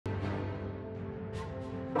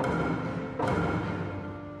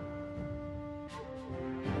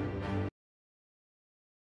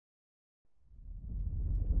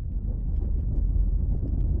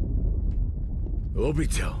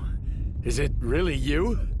Obito, is it really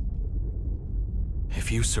you?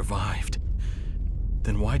 If you survived,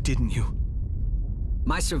 then why didn't you?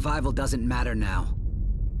 My survival doesn't matter now.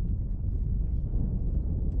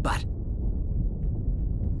 But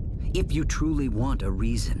if you truly want a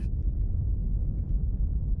reason,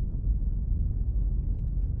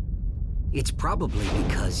 it's probably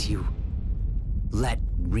because you let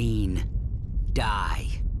Reen die.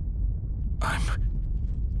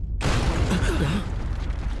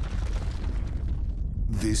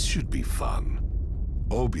 This should be fun.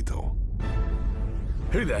 Obito.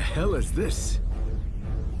 Who the hell is this?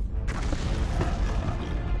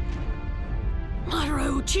 Madara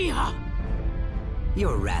Uchiha!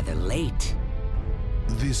 You're rather late.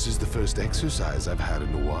 This is the first exercise I've had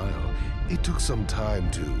in a while. It took some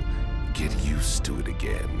time to get used to it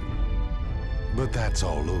again. But that's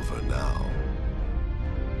all over now.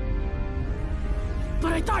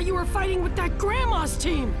 But I thought you were fighting with that grandma's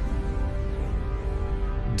team!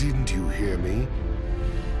 Didn't you hear me?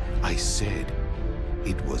 I said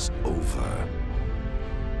it was over.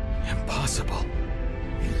 Impossible.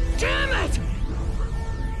 Damn it!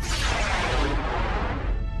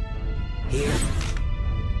 Here.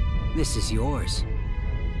 This is yours.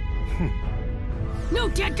 No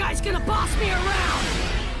dead guy's gonna boss me around!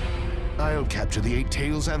 I'll capture the 8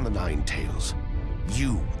 tails and the 9 tails.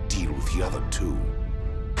 You deal with the other 2.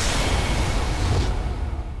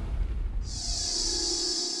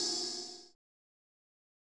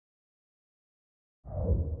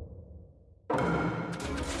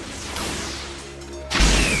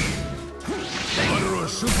 Madara,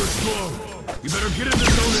 super strong. You better get in the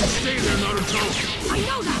zone and stay there, Naruto. I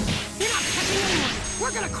know that! You're not catching anyone!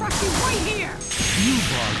 We're gonna crush you right here! You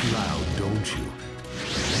bark loud, don't you?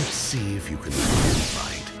 Let's see if you can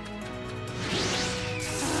fight.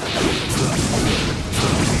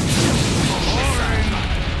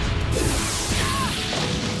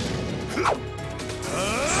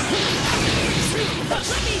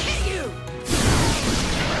 Let me hit you!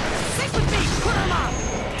 Stick with me, Kurama!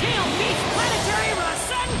 Tail meets planetary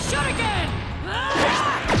Rasen Shuriken!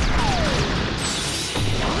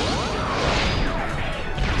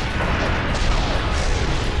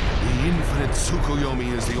 The infinite Tsukuyomi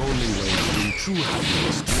is the only way to bring true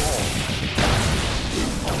happiness to all.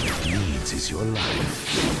 All it needs is your life.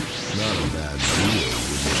 Not a bad deal,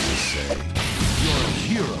 wouldn't you say? You're a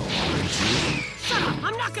hero, aren't you? Shut up!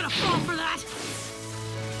 I'm not gonna fall for that!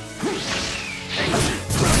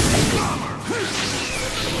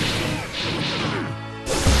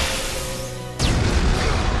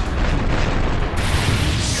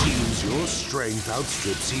 Seems your strength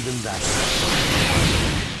outstrips even that.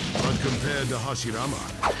 But compared to Hashirama,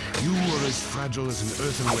 you are as fragile as an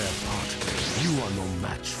earthenware pot. You are no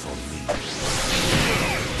match for me.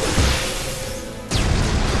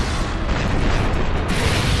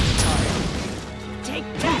 Take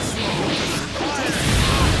this!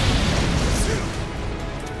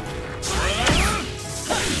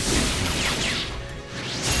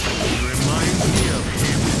 He reminds me of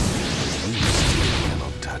him. You still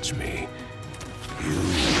cannot touch me. You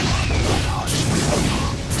are not Hashirama.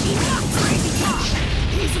 Enough crazy talk!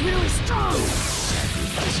 He's really strong!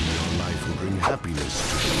 Sacrificing your life will bring happiness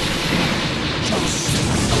to you. Just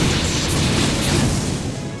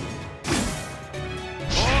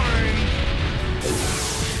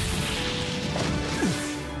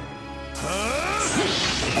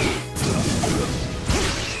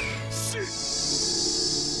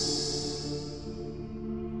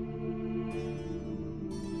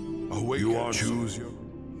you are choose your...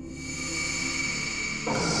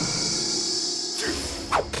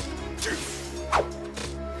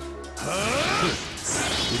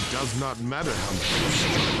 It does not matter how much you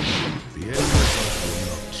struggle. The end result will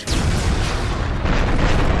not change.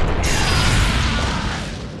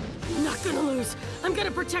 I'm not gonna lose. I'm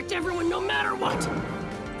gonna protect everyone no matter what!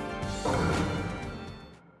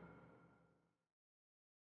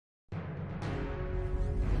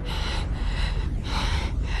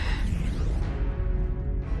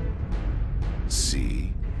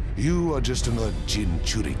 See? You are just another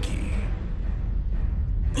Jinchuriki.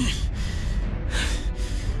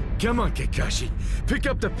 Come on, Kakashi. Pick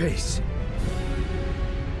up the pace.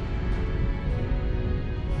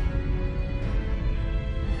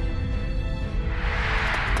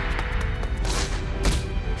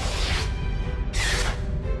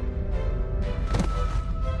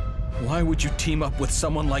 Why would you team up with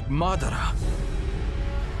someone like Madara?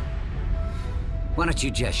 Why don't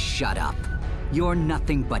you just shut up? You're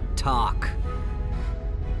nothing but talk.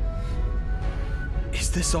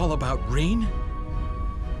 Is this all about Reen?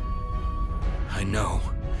 I know.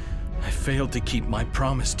 I failed to keep my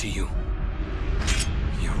promise to you.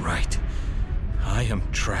 You're right. I am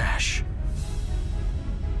trash.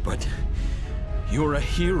 But you're a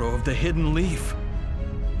hero of the Hidden Leaf.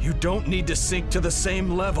 You don't need to sink to the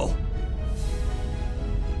same level.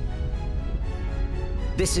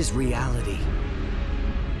 This is reality.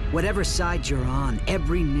 Whatever side you're on,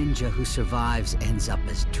 every ninja who survives ends up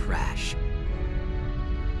as trash.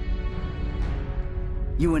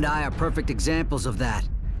 You and I are perfect examples of that.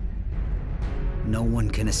 No one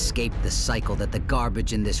can escape the cycle that the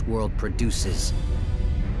garbage in this world produces.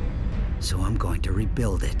 So I'm going to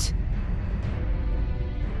rebuild it.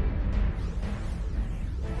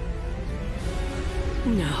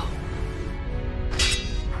 No.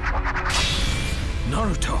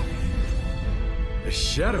 Naruto! The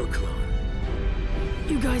Shadow Clone.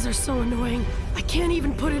 You guys are so annoying. I can't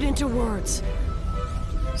even put it into words.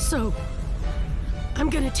 So, I'm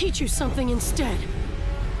gonna teach you something instead.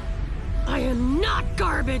 I am not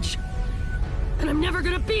garbage! And I'm never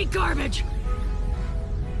gonna be garbage!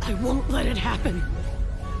 I won't let it happen.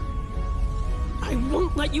 I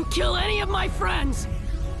won't let you kill any of my friends!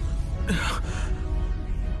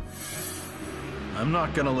 I'm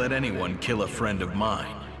not gonna let anyone kill a friend of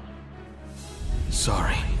mine.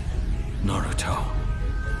 Sorry, Naruto.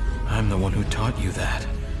 I'm the one who taught you that.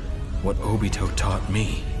 What Obito taught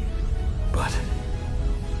me. But...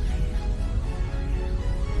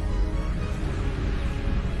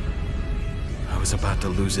 I was about to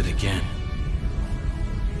lose it again.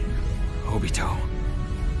 Obito.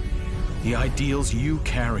 The ideals you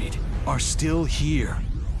carried are still here.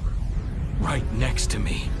 Right next to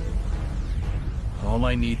me. All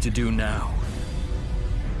I need to do now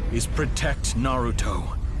is protect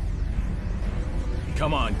Naruto.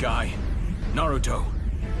 Come on, guy. Naruto,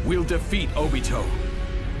 we'll defeat Obito.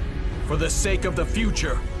 For the sake of the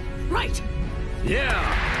future. Right!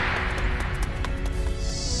 Yeah!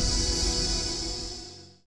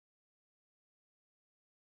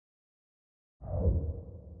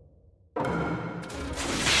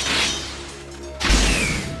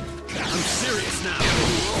 I'm serious now.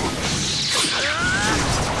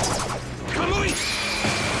 Kamui!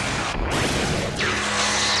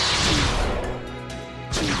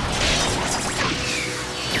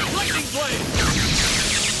 Lightning blade!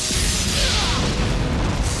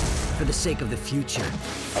 For the sake of the future.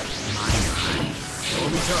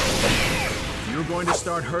 Obito, if you're going to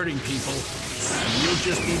start hurting people, we'll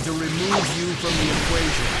just need to remove you from the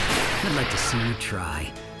equation. I'd like to see you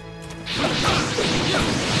try.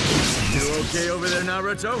 You okay over there,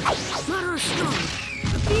 Naruto? Matter of strong.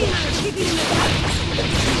 Be and I are keeping in the back.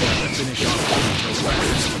 Gotta finish off Obito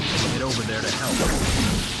fast. Get over there to help.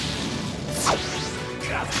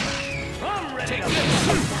 I'm ready. Take this.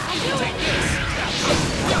 Take this.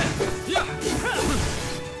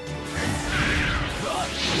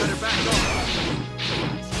 Better back off.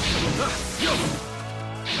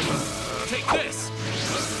 Take this.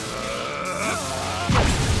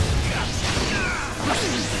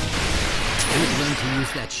 We've learned to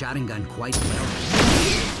use that Sharingan quite well.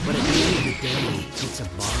 But at the end of the day, it's a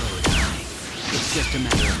borrowed eye. It's just a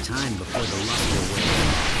matter of time before the luck will win.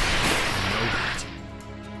 I know that.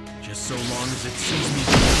 Just so long as it sees me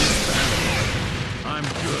win this battle, I'm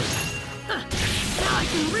good. Now I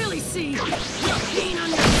can really see the pain on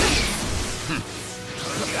your face.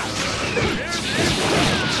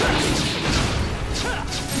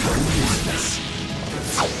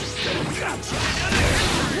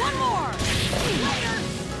 One more. Later.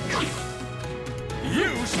 You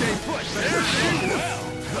stay put. Very well.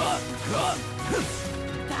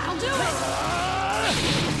 That'll do it.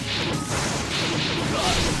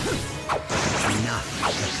 Enough,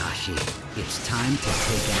 Kakashi. It's time to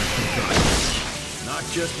take out the garbage. Not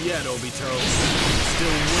just yet, Obito.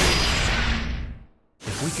 Still waiting.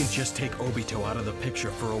 If we can just take Obito out of the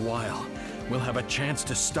picture for a while, we'll have a chance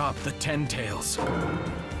to stop the Ten Tails.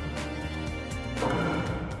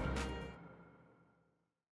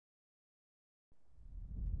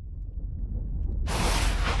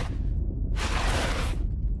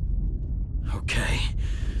 Okay,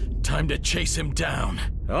 time to chase him down.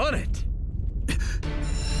 On it.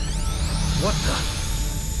 What the?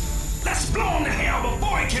 Let's blow him to hell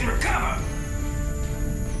before he can recover!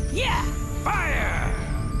 Yeah. Fire!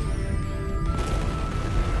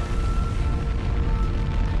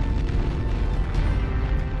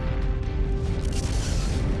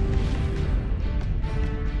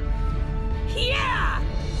 Yeah.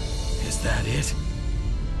 Is that it?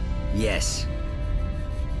 Yes.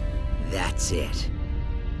 That's it.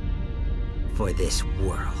 For this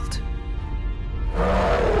world.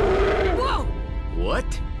 Whoa!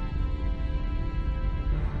 What?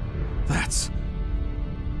 That's...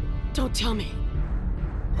 Don't tell me.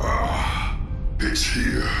 It's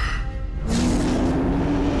here.